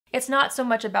It's not so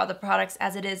much about the products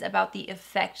as it is about the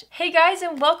effect. Hey guys,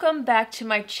 and welcome back to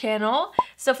my channel.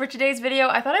 So for today's video,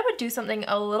 I thought I would do something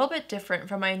a little bit different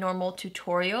from my normal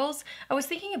tutorials. I was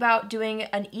thinking about doing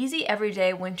an easy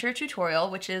everyday winter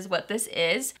tutorial, which is what this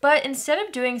is, but instead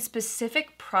of doing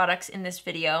specific products in this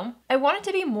video, I want it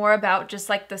to be more about just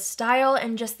like the style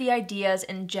and just the ideas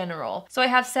in general. So I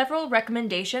have several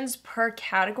recommendations per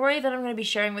category that I'm going to be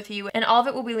sharing with you, and all of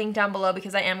it will be linked down below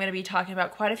because I am going to be talking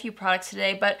about quite a few products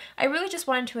today, but I really just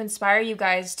wanted to inspire you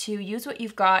guys to use what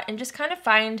you've got and just kind of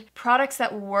find products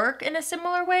that work in a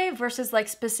similar way versus like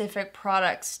specific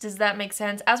products. Does that make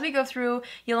sense? As we go through,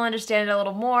 you'll understand it a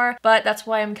little more, but that's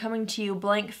why I'm coming to you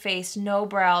blank face, no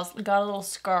brows, got a little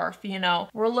scarf, you know.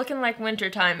 We're looking like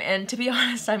wintertime, and to be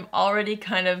honest, I'm already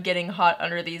kind of getting hot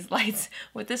under these lights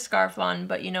with this scarf on,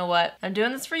 but you know what? I'm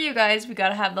doing this for you guys. We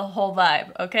gotta have the whole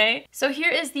vibe, okay? So here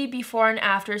is the before and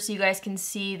after so you guys can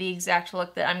see the exact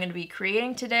look that I'm gonna be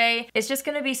creating today. It's just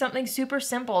gonna be something super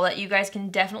simple that you guys can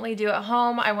definitely do at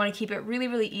home. I wanna keep it really,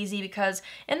 really easy because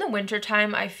in the winter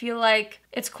time, I feel like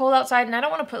it's cold outside and I don't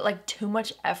want to put like too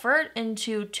much effort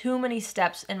into too many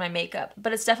steps in my makeup.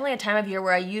 But it's definitely a time of year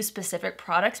where I use specific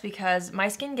products because my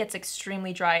skin gets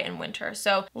extremely dry in winter.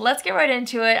 So let's get right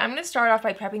into it. I'm going to start off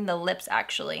by prepping the lips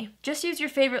actually. Just use your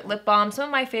favorite lip balm. Some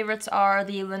of my favorites are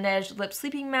the Laneige Lip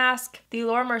Sleeping Mask, the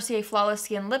Laura Mercier Flawless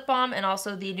Skin Lip Balm, and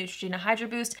also the Neutrogena Hydra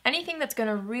Boost. Anything that's going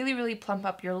to really, really plump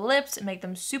up your lips and make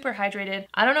them super hydrated.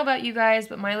 I don't know about you guys,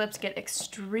 but my lips get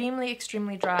extremely,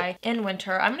 extremely dry in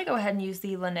winter. I'm going to go ahead and use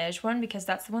the Laneige one because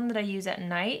that's the one that I use at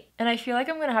night, and I feel like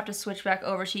I'm gonna have to switch back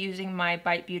over to using my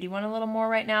Bite Beauty one a little more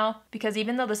right now because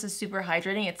even though this is super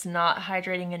hydrating, it's not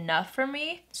hydrating enough for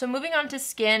me. So moving on to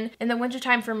skin, in the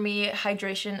wintertime for me,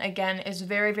 hydration again is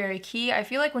very, very key. I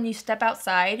feel like when you step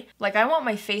outside, like I want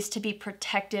my face to be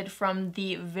protected from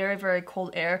the very, very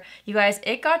cold air. You guys,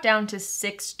 it got down to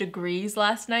 6 degrees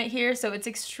last night here, so it's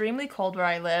extremely cold where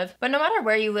I live. But no matter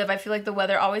where you live, I feel like the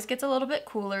weather always gets a little bit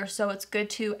cooler, so it's good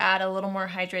to add a little more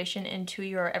hydration into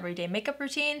your everyday makeup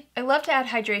routine. I love to add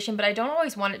hydration, but I don't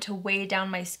always want it to weigh down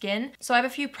my skin. So I have a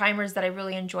few primers that I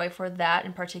really enjoy for that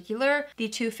in particular. The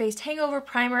Too Faced Hangover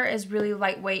Primer is really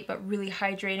lightweight but really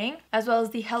hydrating, as well as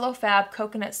the Hello Fab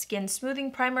Coconut Skin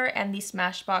Smoothing Primer and the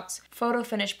Smashbox Photo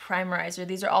Finish Primerizer.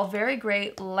 These are all very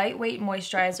great lightweight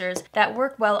moisturizers that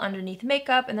work well underneath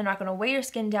makeup, and they're not going to weigh your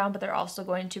skin down, but they're also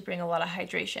going to bring a lot of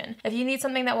hydration. If you need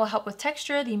something that will help with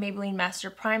texture, the Maybelline Master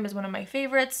Prime is one of my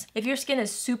favorites. If your skin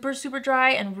is super, super dry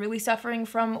and really suffering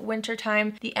from winter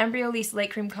time, the Embryolisse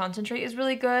Late Cream Concentrate is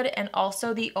really good, and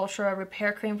also the Ultra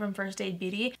Repair Cream from First Aid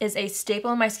Beauty is a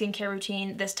staple in my skincare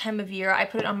routine this time of year. I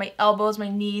put it on my elbows, my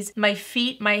knees, my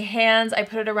feet, my hands. I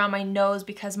put it around my nose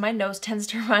because my nose tends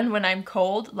to run when I'm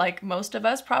cold, like most of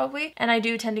us probably, and I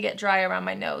do tend to get dry around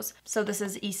my nose, so this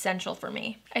is essential for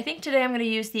me. I think today I'm going to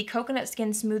use the Coconut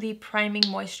Skin Smoothie Priming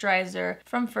Moisturizer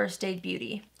from First Aid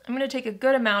Beauty. I'm going to take a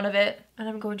good amount of it, and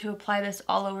I'm going to apply this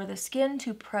all over the skin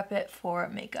to prep it for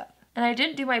makeup. And I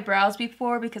didn't do my brows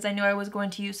before because I knew I was going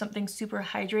to use something super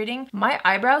hydrating. My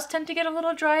eyebrows tend to get a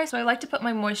little dry, so I like to put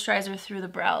my moisturizer through the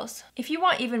brows. If you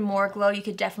want even more glow, you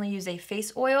could definitely use a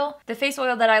face oil. The face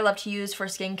oil that I love to use for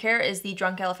skincare is the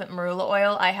Drunk Elephant Marula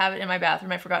oil. I have it in my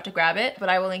bathroom. I forgot to grab it, but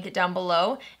I will link it down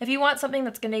below. If you want something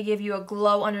that's going to give you a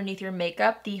glow underneath your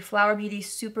makeup, the Flower Beauty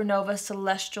Supernova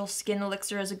Celestial Skin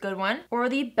Elixir is a good one, or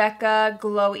the Becca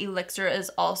Glow Elixir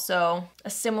is also a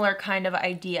similar kind of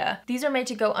idea. These are made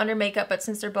to go under makeup, but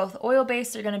since they're both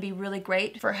oil-based, they're going to be really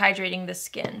great for hydrating the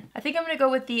skin. I think I'm going to go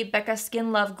with the Becca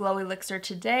Skin Love Glow Elixir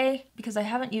today because I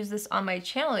haven't used this on my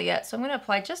channel yet, so I'm going to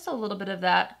apply just a little bit of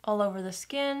that all over the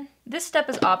skin. This step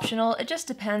is optional. It just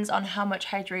depends on how much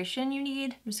hydration you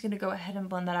need. I'm just going to go ahead and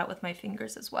blend that out with my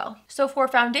fingers as well. So for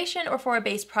foundation or for a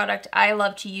base product, I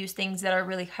love to use things that are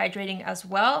really hydrating as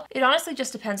well. It honestly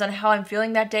just depends on how I'm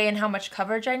feeling that day and how much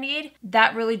coverage I need.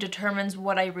 That really determines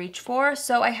what I reach for.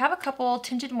 So I have a couple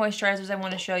tinted moisturizers I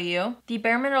want to show you. The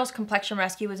Bare Minerals Complexion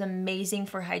Rescue is amazing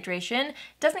for hydration. It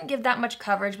doesn't give that much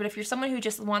coverage, but if you're someone who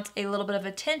just wants a little bit of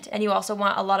a tint and you also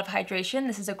want a lot of hydration,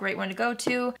 this is a great one to go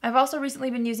to. I've also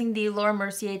recently been using the Laura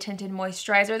Mercier Tinted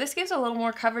Moisturizer. This gives a little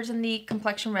more coverage than the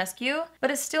Complexion Rescue, but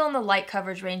it's still in the light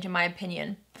coverage range in my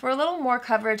opinion. For a little more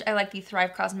coverage, I like the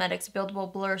Thrive Cosmetics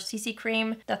Buildable Blur CC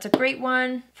Cream. That's a great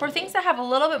one. For things that have a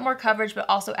little bit more coverage but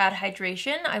also add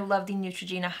hydration, I love the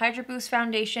Neutrogena Hydra Boost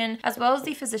Foundation, as well as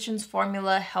the Physicians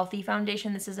Formula Healthy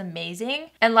Foundation. This is amazing.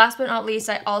 And last but not least,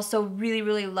 I also really,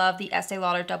 really love the Estee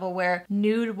Lauder Double Wear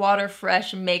Nude Water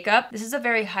Fresh Makeup. This is a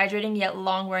very hydrating yet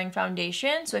long-wearing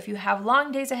foundation, so if you have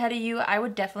long days ahead of you, I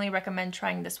would definitely recommend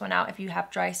trying this one out if you have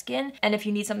dry skin and if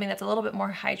you need something that's a little bit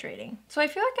more hydrating. So I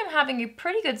feel like I'm having a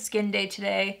pretty good good skin day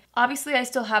today. Obviously, I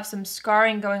still have some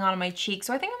scarring going on my cheek,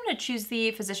 so I think I'm going to choose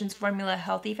the Physicians Formula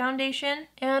Healthy Foundation.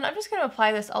 And I'm just going to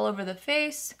apply this all over the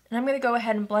face. And I'm going to go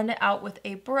ahead and blend it out with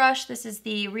a brush. This is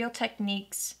the Real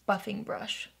Techniques buffing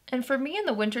brush. And for me in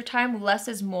the wintertime, less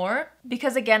is more,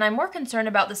 because again, I'm more concerned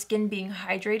about the skin being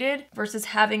hydrated versus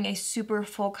having a super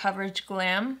full coverage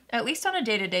glam. At least on a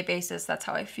day-to-day basis, that's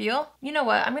how I feel. You know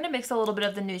what, I'm gonna mix a little bit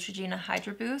of the Neutrogena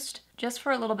Hydra Boost, just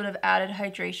for a little bit of added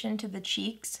hydration to the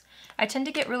cheeks. I tend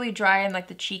to get really dry in like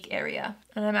the cheek area,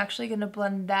 and I'm actually gonna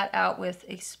blend that out with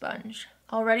a sponge.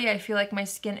 Already I feel like my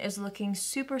skin is looking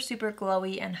super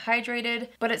glowy and hydrated,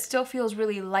 but it still feels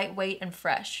really lightweight and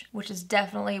fresh, which is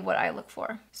definitely what I look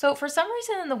for. So for some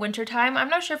reason in the wintertime, I'm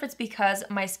not sure if it's because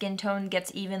my skin tone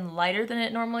gets even lighter than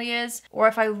it normally is, or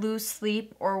if I lose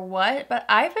sleep or what, but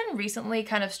I've been recently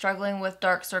kind of struggling with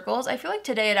dark circles. I feel like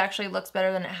today it actually looks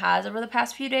better than it has over the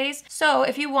past few days. So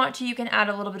if you want to, you can add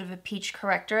a little bit of a peach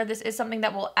corrector. This is something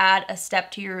that will add a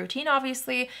step to your routine,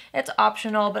 obviously. It's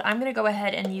optional, but I'm gonna go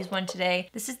ahead and use one today.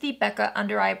 This is the Becca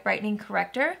Under Eye Brightening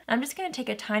Corrector. I'm just going to take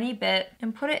a tiny bit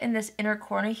and put it in this inner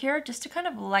corner here just to kind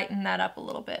of lighten that up a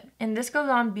little bit. And this goes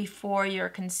on before your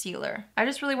concealer. I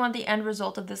just really want the end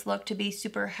result of this look to be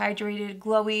super hydrated,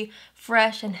 glowy,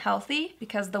 fresh, and healthy,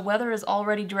 because the weather is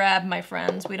already drab, my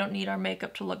friends. We don't need our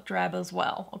makeup to look drab as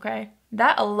well, okay?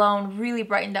 That alone really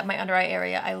brightened up my under eye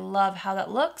area. I love how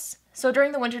that looks. So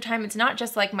during the wintertime, it's not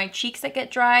just like my cheeks that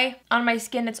get dry on my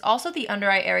skin, it's also the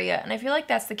under eye area. And I feel like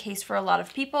that's the case for a lot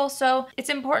of people. So it's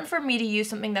important for me to use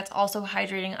something that's also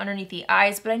hydrating underneath the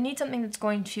eyes, but I need something that's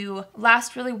going to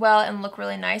last really well and look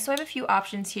really nice. So I have a few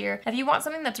options here. If you want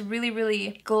something that's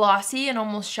really glossy and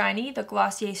almost shiny, the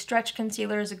Glossier Stretch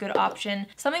Concealer is a good option.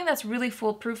 Something that's really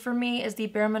foolproof for me is the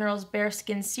Bare Minerals Bare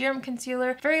Skin Serum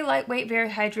Concealer. Very lightweight, very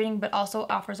hydrating, but also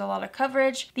offers a lot of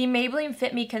coverage. The Maybelline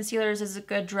Fit Me Concealers is a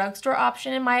good drugstore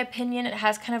option in my opinion. It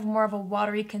has kind of more of a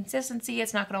watery consistency.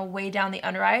 It's not going to weigh down the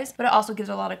under eyes, but it also gives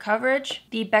a lot of coverage.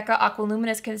 The Becca Aqua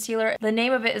Luminous Concealer, the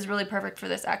name of it is really perfect for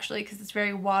this actually, because it's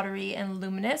very watery and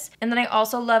luminous. And then I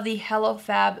also love the Hello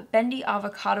Fab Bendy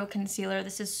Avocado Concealer.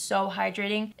 This is so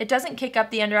hydrating. It doesn't kick up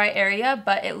the under eye area,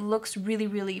 but it looks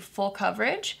really full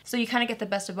coverage. So you kind of get the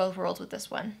best of both worlds with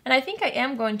this one. And I think I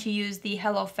am going to use the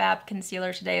Hello Fab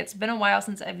Concealer today. It's been a while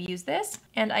since I've used this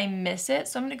and I miss it.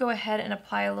 So I'm going to go ahead and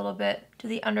apply a little bit to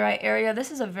the under eye area.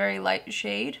 This is a very light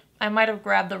shade. I might have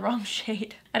grabbed the wrong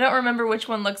shade. I don't remember which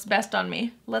one looks best on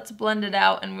me. Let's blend it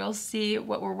out and we'll see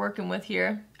what we're working with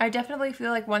here. I definitely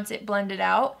feel like once it blended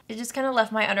out, it just kind of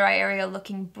left my under eye area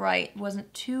looking bright. It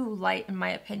wasn't too light in my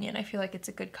opinion. I feel like it's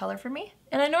a good color for me.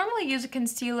 And I normally use a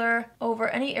concealer over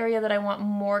any area that I want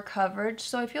more coverage,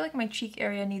 so I feel like my cheek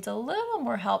area needs a little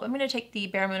more help. I'm going to take the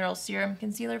Bare Minerals Serum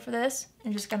Concealer for this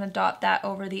and just going to dot that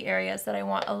over the areas that I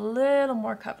want a little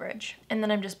more coverage. And then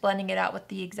I'm just blending it out with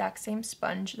the exact same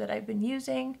sponge that I've been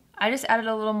using. I just added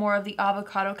a little more of the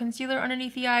avocado concealer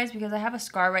underneath the eyes because I have a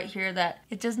scar right here that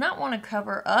it does not want to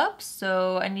cover up,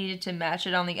 so I needed to match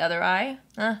it on the other eye.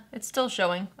 It's still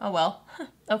showing. Oh well.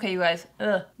 Okay, you guys.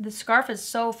 The scarf is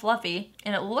so fluffy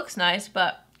and it looks nice,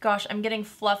 but gosh, I'm getting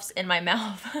fluffs in my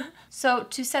mouth. So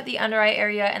to set the under eye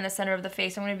area and the center of the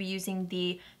face, I'm going to be using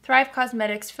the Thrive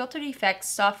Cosmetics Filtered Effects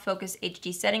Soft Focus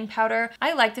HD Setting Powder.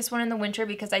 I like this one in the winter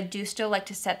because I do still like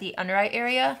to set the under eye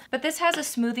area, but this has a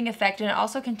smoothing effect and it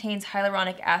also contains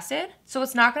hyaluronic acid, so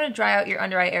it's not going to dry out your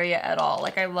under eye area at all.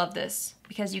 Like, I love this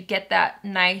because you get that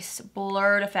nice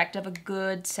blurred effect of a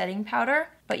good setting powder,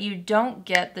 but you don't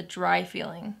get the dry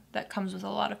feeling that comes with a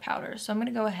lot of powders. So I'm going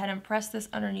to go ahead and press this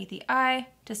underneath the eye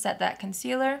to set that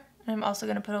concealer. And I'm also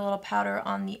going to put a little powder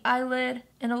on the eyelid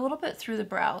and a little bit through the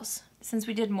brows. Since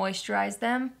we did moisturize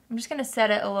them, I'm just going to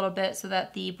set it a little bit so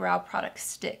that the brow product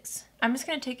sticks. I'm just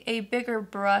going to take a bigger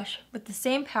brush with the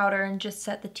same powder and just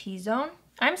set the T-zone.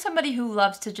 I'm somebody who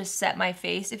loves to just set my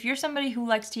face. If you're somebody who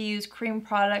likes to use cream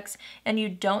products and you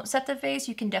don't set the face,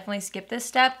 you can definitely skip this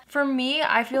step. For me,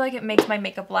 I feel like it makes my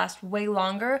makeup last way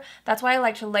longer. That's why I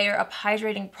like to layer up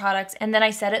hydrating products and then I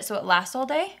set it so it lasts all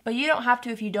day. But you don't have to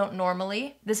if you don't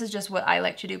normally. This is just what I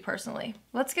like to do personally.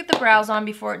 Let's get the brows on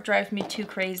before it drives me too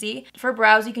crazy. For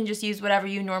brows, you can just use whatever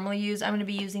you normally use. I'm going to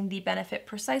be using the Benefit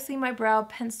Precisely My Brow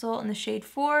Pencil in the shade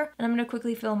 4. And I'm going to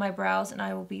quickly fill my brows and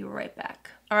I will be right back.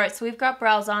 Alright, so we've got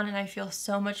brows on and I feel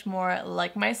so much more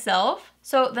like myself.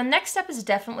 So the next step is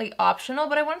definitely optional,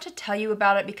 but I wanted to tell you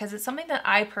about it because it's something that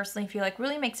I personally feel like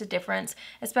really makes a difference,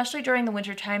 especially during the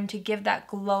winter time, to give that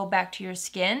glow back to your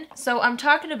skin. So I'm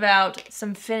talking about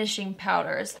some finishing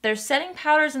powders. There's setting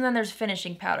powders and then there's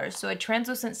finishing powders. So a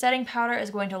translucent setting powder is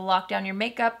going to lock down your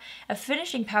makeup. A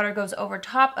finishing powder goes over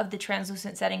top of the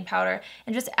translucent setting powder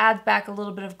and just adds back a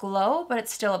little bit of glow, but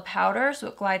it's still a powder, so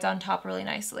it glides on top really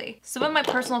nicely. Some of my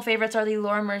personal favorites are the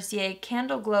Laura Mercier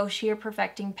Candle Glow Sheer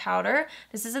Perfecting Powder.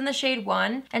 This is in the shade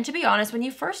 1, and to be honest, when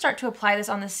you first start to apply this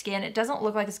on the skin, it doesn't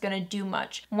look like it's going to do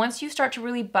much. Once you start to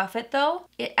really buff it though,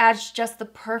 it adds just the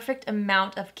perfect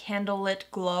amount of candlelit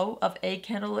glow,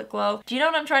 Do you know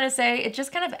what I'm trying to say? It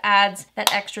just kind of adds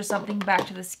that extra something back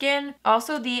to the skin.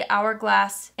 Also, the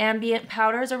Hourglass Ambient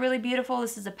Powders are really beautiful.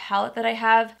 This is a palette that I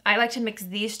have. I like to mix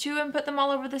these two and put them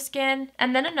all over the skin.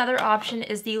 And then another option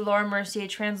is the Laura Mercier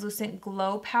Translucent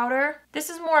Glow Powder. This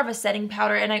is more of a setting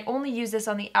powder, and I only use this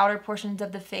on the outer portions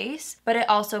of the face, but it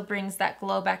also brings that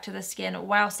glow back to the skin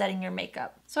while setting your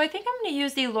makeup. So I think I'm going to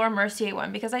use the Laura Mercier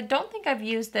one because I don't think I've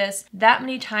used this that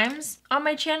many times on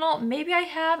my channel. Maybe I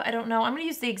have, I don't know. I'm going to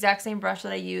use the exact same brush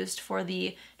that I used for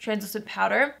the translucent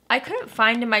powder. I couldn't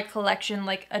find in my collection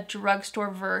like a drugstore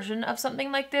version of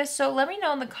something like this, so let me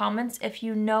know in the comments if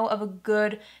you know of a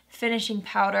good finishing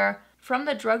powder from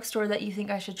the drugstore that you think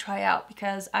I should try out,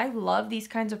 because I love these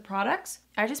kinds of products.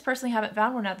 I just personally haven't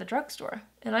found one at the drugstore.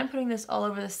 And I'm putting this all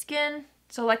over the skin.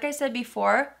 So like I said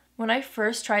before, when I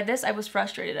first tried this, I was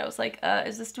frustrated. I was like,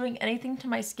 is this doing anything to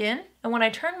my skin? And when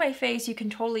I turn my face, you can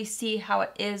totally see how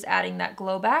it is adding that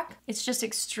glow back. It's just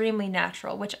extremely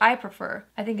natural, which I prefer.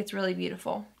 I think it's really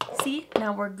beautiful. See,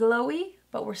 now we're glowy,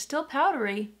 but we're still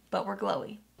powdery, but we're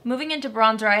glowy. Moving into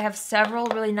bronzer, I have several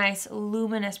really nice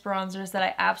luminous bronzers that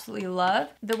I absolutely love.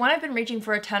 The one I've been reaching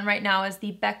for a ton right now is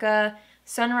the Becca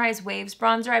Sunrise Waves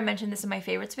bronzer. I mentioned this in my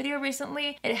favorites video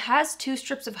recently. It has 2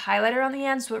 strips of highlighter on the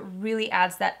end, so it really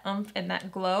adds that oomph and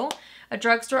that glow. A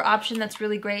drugstore option that's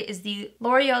really great is the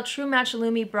L'Oreal True Match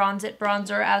Lumi Bronze It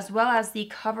bronzer, as well as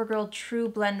the CoverGirl True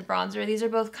Blend bronzer. These are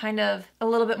both kind of a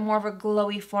little bit more of a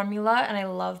glowy formula, and I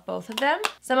love both of them.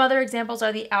 Some other examples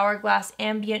are the Hourglass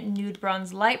Ambient Nude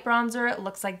Bronze Light bronzer. It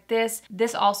looks like this.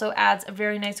 This also adds a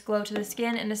very nice glow to the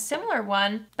skin, and a similar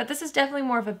one, but this is definitely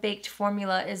more of a baked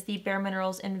formula, is the Bare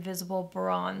Minerals Invisible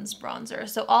Bronze bronzer.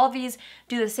 So all of these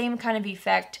do the same kind of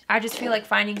effect. I just feel like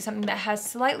finding something that has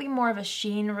slightly more of a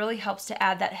sheen really helps to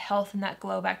add that health and that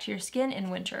glow back to your skin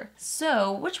in winter.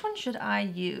 So which one should I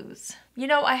use? You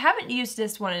know, I haven't used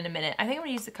this one in a minute. I think I'm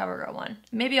gonna use the CoverGirl one.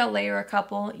 Maybe I'll layer a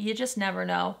couple, you just never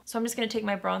know. So I'm just gonna take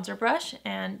my bronzer brush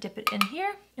and dip it in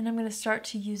here, and I'm gonna start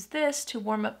to use this to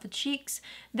warm up the cheeks.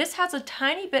 This has a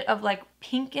tiny bit of like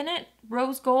pink in it,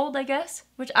 rose gold, I guess,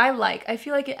 which I like. I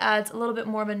feel like it adds a little bit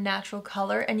more of a natural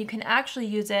color, and you can actually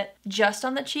use it just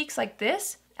on the cheeks like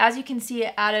this. As you can see,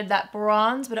 it added that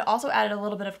bronze, but it also added a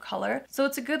little bit of color. So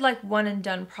it's a good like one and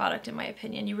done product in my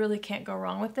opinion. You really can't go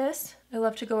wrong with this. I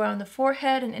love to go around the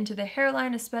forehead and into the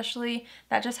hairline especially.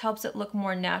 That just helps it look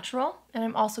more natural. And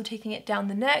I'm also taking it down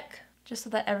the neck just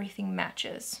so that everything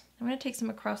matches. I'm gonna take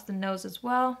some across the nose as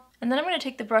well. And then I'm gonna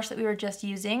take the brush that we were just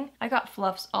using. I got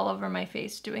fluffs all over my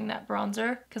face doing that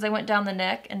bronzer because I went down the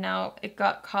neck and now it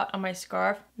got caught on my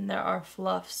scarf and there are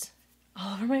fluffs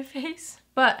all over my face.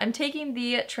 But I'm taking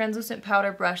the translucent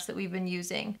powder brush that we've been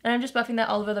using, and I'm just buffing that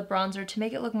all over the bronzer to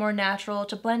make it look more natural,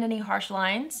 to blend any harsh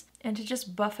lines, and to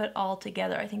just buff it all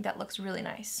together. I think that looks really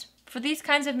nice. For these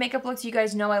kinds of makeup looks, you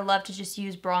guys know I love to just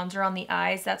use bronzer on the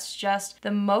eyes. That's just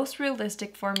the most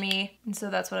realistic for me, and so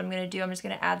that's what I'm gonna do. I'm just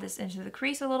gonna add this into the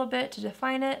crease a little bit to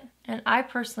define it, and I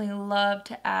personally love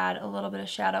to add a little bit of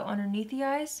shadow underneath the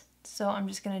eyes, so I'm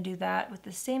just gonna do that with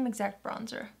the same exact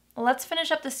bronzer. Let's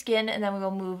finish up the skin and then we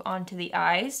will move on to the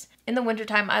eyes. In the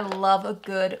wintertime, I love a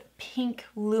good pink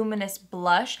luminous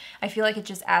blush. I feel like it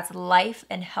just adds life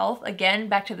and health, again,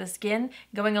 back to the skin,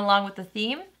 going along with the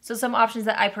theme. So some options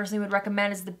that I personally would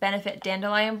recommend is the Benefit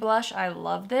Dandelion Blush. I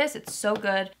love this, it's so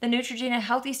good. The Neutrogena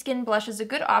Healthy Skin Blush is a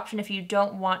good option if you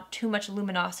don't want too much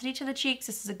luminosity to the cheeks.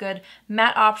 This is a good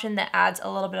matte option that adds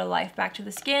a little bit of life back to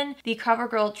the skin. The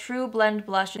CoverGirl True Blend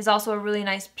Blush is also a really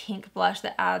nice pink blush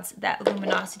that adds that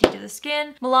luminosity to the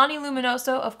skin. Milani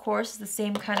Luminoso, of course, is the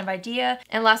same kind of idea.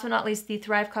 And last but not least, the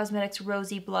Thrive Cosmetics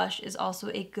Rosy Blush is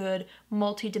also a good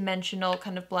multi-dimensional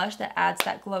kind of blush that adds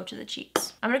that glow to the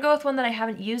cheeks. I'm gonna go with one that I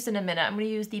haven't used in a minute. I'm gonna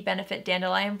use the Benefit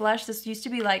Dandelion Blush. This used to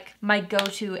be like my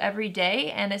go-to every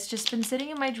day, and it's just been sitting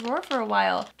in my drawer for a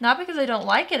while. Not because I don't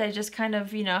like it, I just kind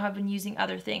of, you know, have been using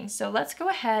other things. So let's go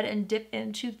ahead and dip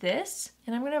into this.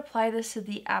 And I'm gonna apply this to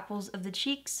the apples of the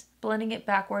cheeks, blending it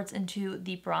backwards into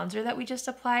the bronzer that we just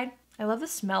applied. I love the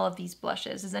smell of these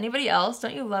blushes. Does anybody else?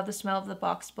 Don't you love the smell of the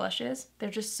boxed blushes?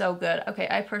 They're just so good. Okay,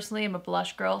 I personally am a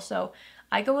blush girl, so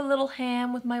I go a little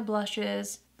ham with my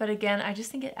blushes. But again, I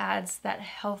just think it adds that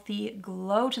healthy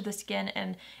glow to the skin,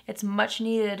 and it's much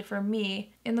needed for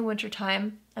me in the winter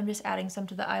time. I'm just adding some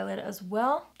to the eyelid as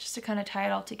well, just to kind of tie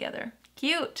it all together.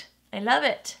 Cute. I love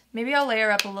it. Maybe I'll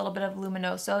layer up a little bit of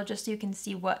Luminoso just so you can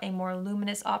see what a more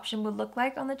luminous option would look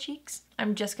like on the cheeks.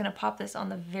 I'm just gonna pop this on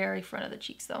the very front of the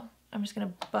cheeks though. I'm just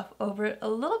gonna buff over it a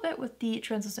little bit with the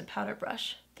translucent powder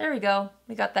brush. There we go.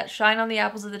 We got that shine on the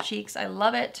apples of the cheeks. I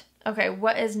love it. Okay,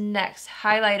 what is next?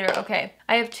 Highlighter. Okay,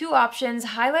 I have two options.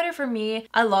 Highlighter for me,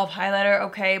 I love highlighter,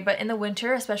 okay, but in the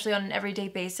winter, especially on an everyday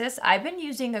basis, I've been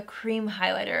using a cream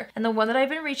highlighter. And the one that I've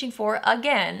been reaching for,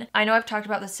 again, I know I've talked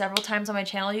about this several times on my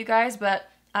channel, you guys, but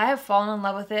I have fallen in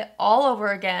love with it all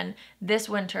over again this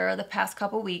winter, the past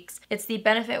couple weeks. It's the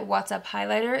Benefit What's Up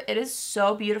highlighter. It is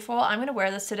so beautiful. I'm gonna wear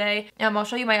this today. I'll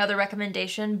show you my other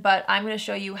recommendation, but I'm gonna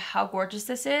show you how gorgeous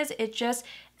this is. It just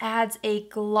adds a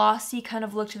glossy kind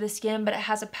of look to the skin, but it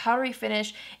has a powdery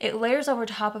finish. It layers over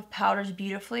top of powders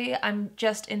beautifully. I'm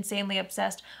just insanely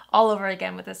obsessed all over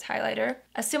again with this highlighter.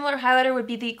 A similar highlighter would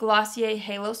be the Glossier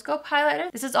Halo Scope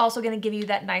highlighter. This is also going to give you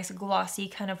that nice glossy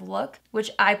kind of look, which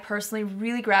I personally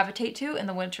really gravitate to in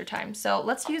the winter time. So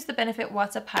let's use the Benefit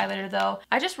What's Up highlighter though.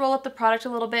 I just roll up the product a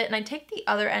little bit and I take the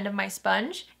other end of my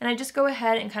sponge and I just go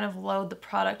ahead and kind of load the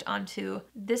product onto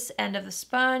this end of the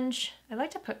sponge. I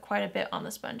like to put quite a bit on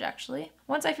the sponge actually.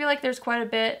 Once I feel like there's quite a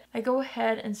bit, I go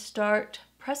ahead and start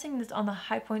pressing this on the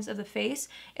high points of the face.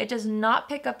 It does not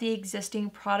pick up the existing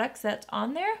products that's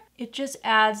on there. It just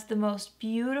adds the most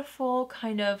beautiful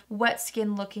kind of wet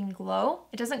skin looking glow.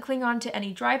 It doesn't cling on to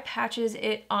any dry patches.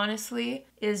 It honestly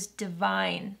is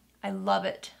divine. I love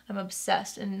it. I'm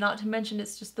obsessed, and not to mention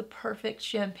it's just the perfect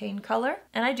champagne color.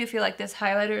 And I do feel like this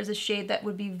highlighter is a shade that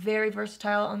would be very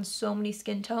versatile on so many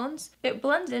skin tones. It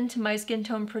blends into my skin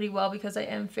tone pretty well because I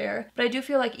am fair, but I do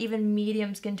feel like even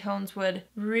medium skin tones would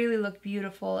really look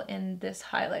beautiful in this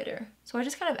highlighter. So I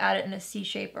just kind of add it in a C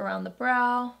shape around the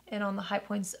brow and on the high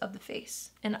points of the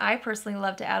face. And I personally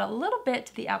love to add a little bit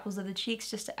to the apples of the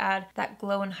cheeks just to add that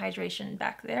glow and hydration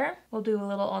back there. We'll do a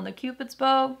little on the Cupid's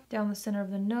bow, down the center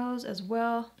of the nose as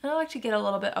well. And I like to get a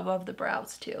little bit above the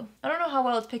brows too. I don't know how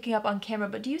well it's picking up on camera,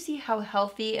 but do you see how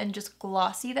healthy and just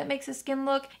glossy that makes the skin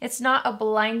look? It's not a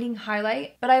blinding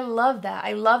highlight, but I love that.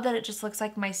 I love that it just looks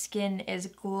like my skin is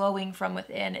glowing from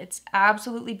within. It's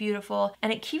absolutely beautiful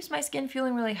and it keeps my skin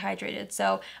feeling really hydrated.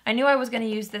 So I knew I was going to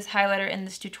use this highlighter in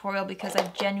this tutorial because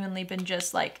I've genuinely been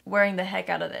just like wearing the heck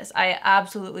out of this. I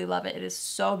absolutely love it. It is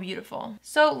so beautiful.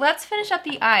 So let's finish up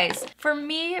the eyes. For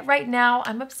me right now,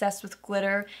 I'm obsessed with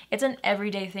glitter. It's an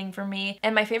everyday thing for me.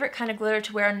 And my favorite kind of glitter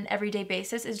to wear on an everyday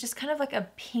basis is just kind of like a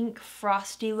pink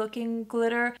frosty looking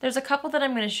glitter. There's a couple that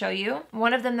I'm going to show you.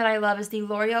 One of them that I love is the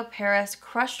L'Oreal Paris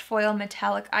Crushed Foil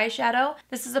Metallic Eyeshadow.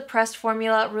 This is a pressed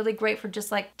formula, really great for just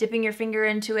like dipping your finger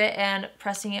into it and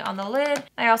pressing it on the lid.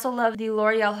 I also love the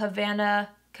L'Oreal Havana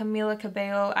Camila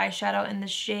Cabello eyeshadow in the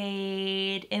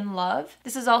shade In Love.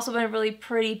 This has also been a really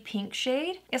pretty pink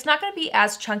shade. It's not going to be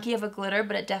as chunky of a glitter,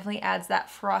 but it definitely adds that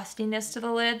frostiness to the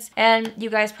lids. And you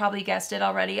guys probably guessed it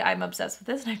already. I'm obsessed with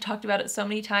this and I've talked about it so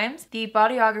many times. The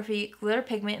Bodyography Glitter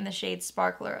Pigment in the shade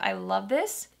Sparkler. I love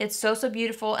this. It's so, so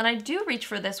beautiful. And I do reach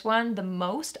for this one the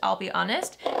most, I'll be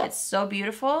honest. It's so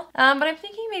beautiful. But I'm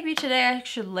thinking maybe today I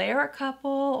should layer a couple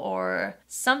or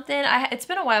something. It's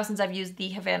been a while since I've used the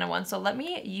Havana one, so let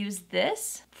me use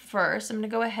this first. I'm gonna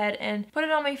go ahead and put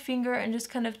it on my finger and just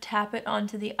kind of tap it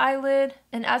onto the eyelid.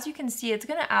 And as you can see, it's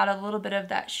gonna add a little bit of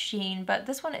that sheen, but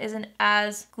this one isn't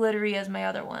as glittery as my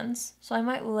other ones. So I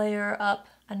might layer up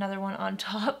another one on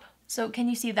top. So can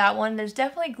you see that one? There's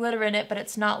definitely glitter in it, but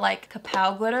it's not like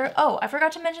kapow glitter. Oh, I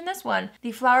forgot to mention this one.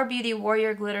 The Flower Beauty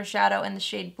Warrior Glitter Shadow in the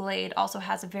shade Blade also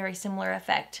has a very similar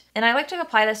effect. And I like to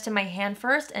apply this to my hand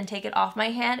first and take it off my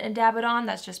hand and dab it on.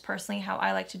 That's just personally how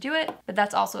I like to do it, but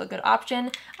that's also a good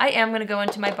option. I am gonna go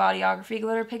into my Bodyography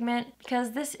glitter pigment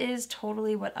because this is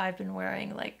totally what I've been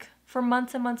wearing like for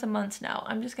months and months and months now.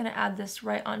 I'm just gonna add this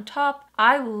right on top.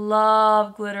 I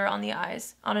love glitter on the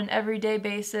eyes on an everyday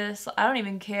basis. I don't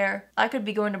even care. I could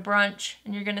be going to brunch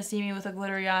and you're gonna see me with a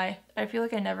glittery eye. I feel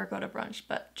like I never go to brunch,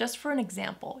 but just for an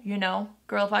example, you know?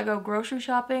 Girl, if I go grocery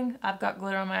shopping, I've got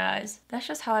glitter on my eyes. That's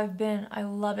just how I've been. I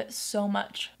love it so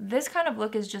much. This kind of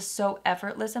look is just so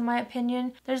effortless in my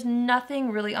opinion. There's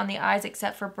nothing really on the eyes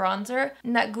except for bronzer,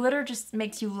 and that glitter just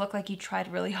makes you look like you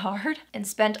tried really hard and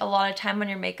spent a lot of time on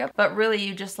your makeup, but really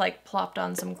you just like plopped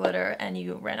on some glitter and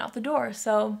you ran out the door. more.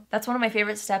 So that's one of my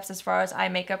favorite steps as far as eye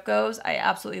makeup goes. I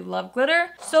absolutely love glitter.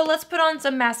 So let's put on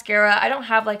some mascara. I don't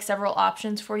have like several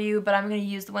options for you, but I'm going to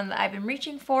use the one that I've been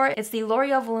reaching for. It's the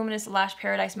L'Oreal Voluminous Lash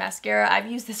Paradise Mascara.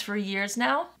 I've used this for years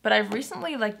now, but I've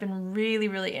recently like been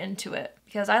really into it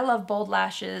because I love bold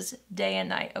lashes day and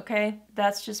night, okay?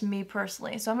 That's just me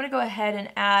personally. So I'm gonna go ahead and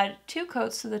add 2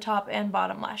 coats to the top and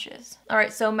bottom lashes. All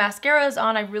right, so mascara is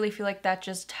on. I really feel like that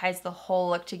just ties the whole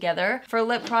look together. For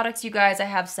lip products, you guys, I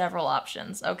have several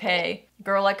options, okay?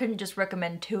 Girl, I couldn't just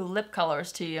recommend 2 lip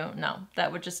colors to you. No,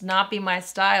 that would just not be my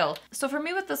style. So for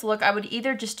me with this look, I would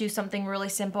either just do something really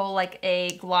simple like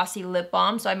a glossy lip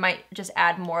balm. So I might just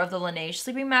add more of the Laneige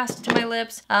Sleeping Mask to my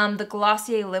lips. The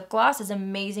Glossier lip gloss is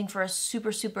amazing for a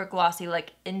super glossy,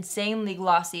 like insanely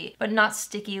glossy, but not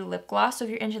sticky lip gloss. So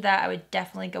if you're into that, I would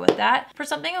definitely go with that. For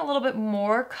something a little bit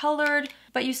more colored,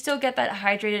 but you still get that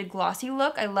hydrated glossy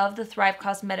look, I love the Thrive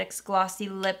Cosmetics Glossy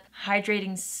Lip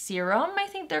Hydrating Serum, I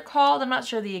think they're called. I'm not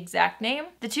sure the exact name.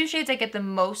 The 2 shades I get the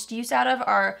most use out of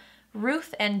are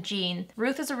Ruth and Jean.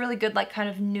 Ruth is a really good like kind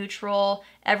of neutral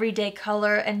everyday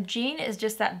color, and Jean is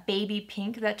just that baby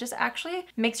pink that just actually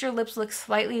makes your lips look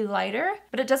slightly lighter,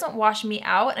 but it doesn't wash me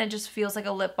out and it just feels like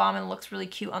a lip balm and looks really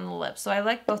cute on the lips. So I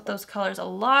like both those colors a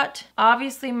lot.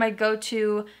 Obviously my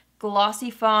go-to Glossy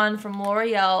Fawn from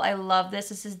L'Oreal. I love this.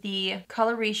 This is the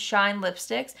Colorie Shine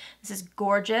lipsticks. This is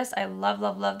gorgeous. I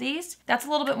love these. That's a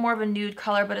little bit more of a nude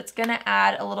color, but it's gonna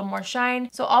add a little more shine.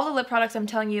 So all the lip products I'm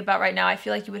telling you about right now, I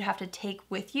feel like you would have to take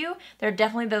with you. They're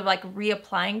definitely the like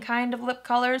reapplying kind of lip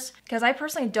colors, because I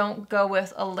personally don't go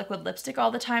with a liquid lipstick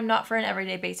all the time, not for an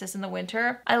everyday basis in the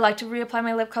winter. I like to reapply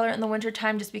my lip color in the winter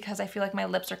time just because I feel like my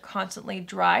lips are constantly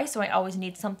dry, so I always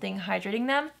need something hydrating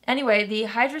them. Anyway, the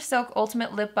Hydra Silk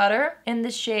Ultimate Lip Butter in the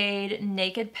shade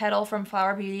Naked Petal from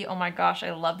Flower Beauty. Oh my gosh,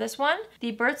 I love this one.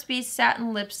 The Burt's Bees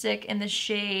Satin Lipstick in the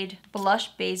shade Blush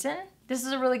Basin. This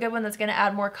is a really good one that's gonna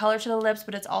add more color to the lips,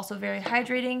 but it's also very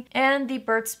hydrating. And the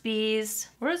Burt's Bees,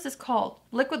 what is this called?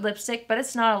 Liquid lipstick, but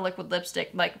it's not a liquid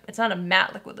lipstick. Like, it's not a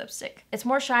matte liquid lipstick. It's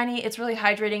more shiny, it's really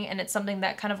hydrating, and it's something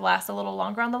that kind of lasts a little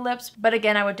longer on the lips. But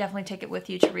again, I would definitely take it with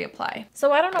you to reapply.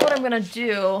 So I don't know what I'm gonna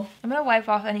do. I'm gonna wipe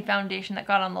off any foundation that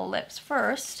got on the lips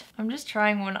first. I'm just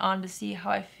trying one on to see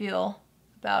how I feel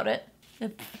about it.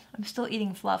 I'm still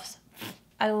eating fluffs.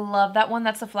 I love that one.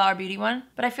 That's the Flower Beauty one.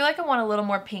 But I feel like I want a little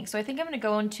more pink. So I think I'm going to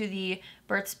go into the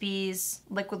Burt's Bees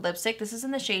liquid lipstick. This is in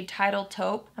the shade Tidal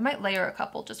Taupe. I might layer a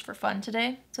couple just for fun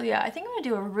today. So yeah, I think I'm going to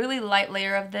do a really light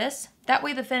layer of this. That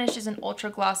way the finish isn't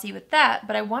ultra glossy with that,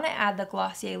 but I want to add the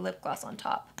Glossier lip gloss on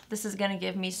top. This is going to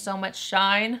give me so much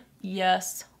shine.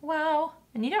 Yes. Wow.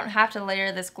 And you don't have to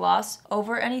layer this gloss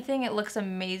over anything. It looks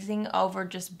amazing over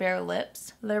just bare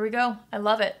lips. There we go. I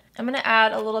love it. I'm going to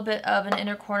add a little bit of an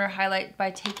inner corner highlight by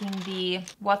taking the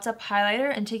What's Up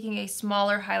highlighter and taking a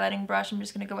smaller highlighting brush. I'm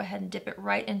just going to go ahead and dip it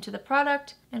right into the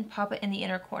product and pop it in the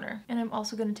inner corner. And I'm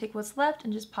also going to take what's left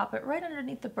and just pop it right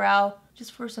underneath the brow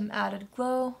just for some added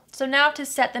glow. So now to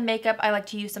set the makeup, I like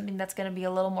to use something that's going to be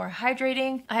a little more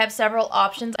hydrating. I have several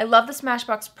options. I love the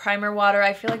Smashbox Primer Water.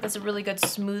 I feel like that's a really good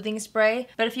smoothing spray.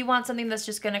 But if you want something that's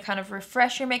just going to kind of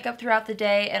refresh your makeup throughout the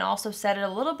day and also set it a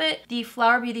little bit, the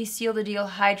Flower Beauty Seal the Deal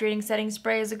Hydrating Setting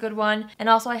Spray is a good one. And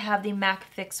also I have the MAC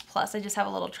Fix Plus. I just have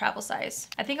a little travel size.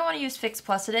 I think I want to use Fix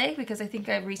Plus today because I think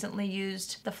I recently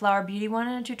used the Flower Beauty one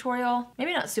in a tutorial.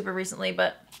 Maybe not super recently,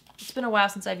 but it's been a while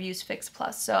since I've used Fix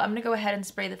Plus. So I'm going to go ahead and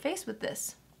spray the face with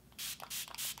this.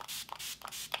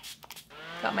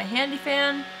 Got my handy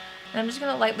fan. And I'm just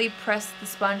going to lightly press the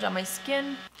sponge on my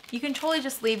skin. You can totally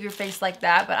just leave your face like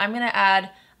that, but I'm going to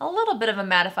add a little bit of a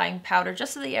mattifying powder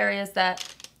just to the areas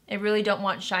that I really don't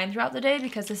want shine throughout the day,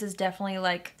 because this is definitely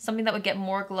like something that would get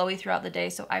more glowy throughout the day.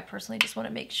 So I personally just want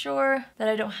to make sure that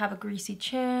I don't have a greasy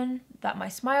chin, that my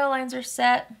smile lines are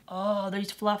set. Oh,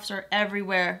 these fluffs are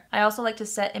everywhere. I also like to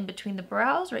set in between the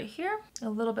brows right here, a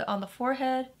little bit on the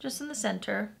forehead, just in the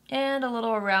center, and a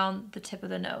little around the tip of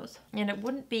the nose. And it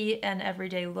wouldn't be an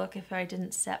everyday look if I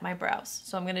didn't set my brows.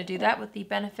 So I'm going to do that with the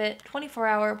Benefit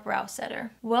 24-Hour Brow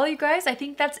Setter. Well, you guys, I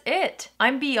think that's it.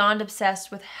 I'm beyond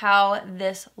obsessed with how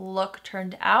this look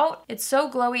turned out. It's so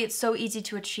glowy, it's so easy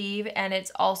to achieve, and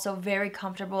it's also very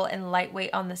comfortable and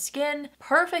lightweight on the skin.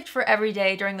 Perfect for every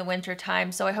day during the winter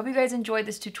time. So I hope you guys enjoyed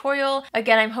this tutorial.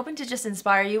 Again, I'm hoping to just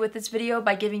inspire you with this video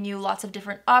by giving you lots of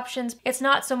different options. It's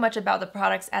not so much about the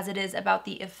products as it is about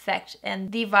the effect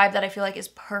and the vibe that I feel like is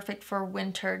perfect for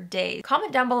winter days.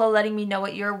 Comment down below letting me know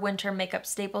what your winter makeup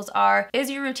staples are. Is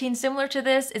your routine similar to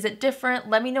this? Is it different?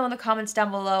 Let me know in the comments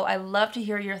down below. I love to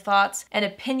hear your thoughts and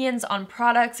opinions on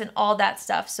products. products and all that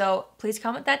stuff. So please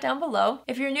comment that down below.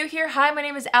 If you're new here, hi, my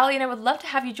name is Allie and I would love to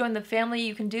have you join the family.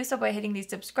 You can do so by hitting the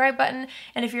subscribe button.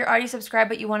 And if you're already subscribed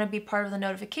but you want to be part of the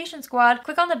notification squad,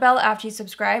 click on the bell after you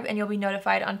subscribe and you'll be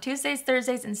notified on Tuesdays,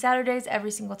 Thursdays, and Saturdays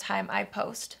every single time I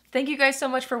post. Thank you guys so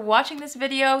much for watching this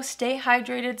video. Stay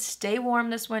hydrated, stay warm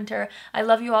this winter. I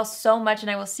love you all so much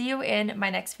and I will see you in my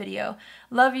next video.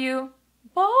 Love you.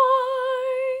 Bye!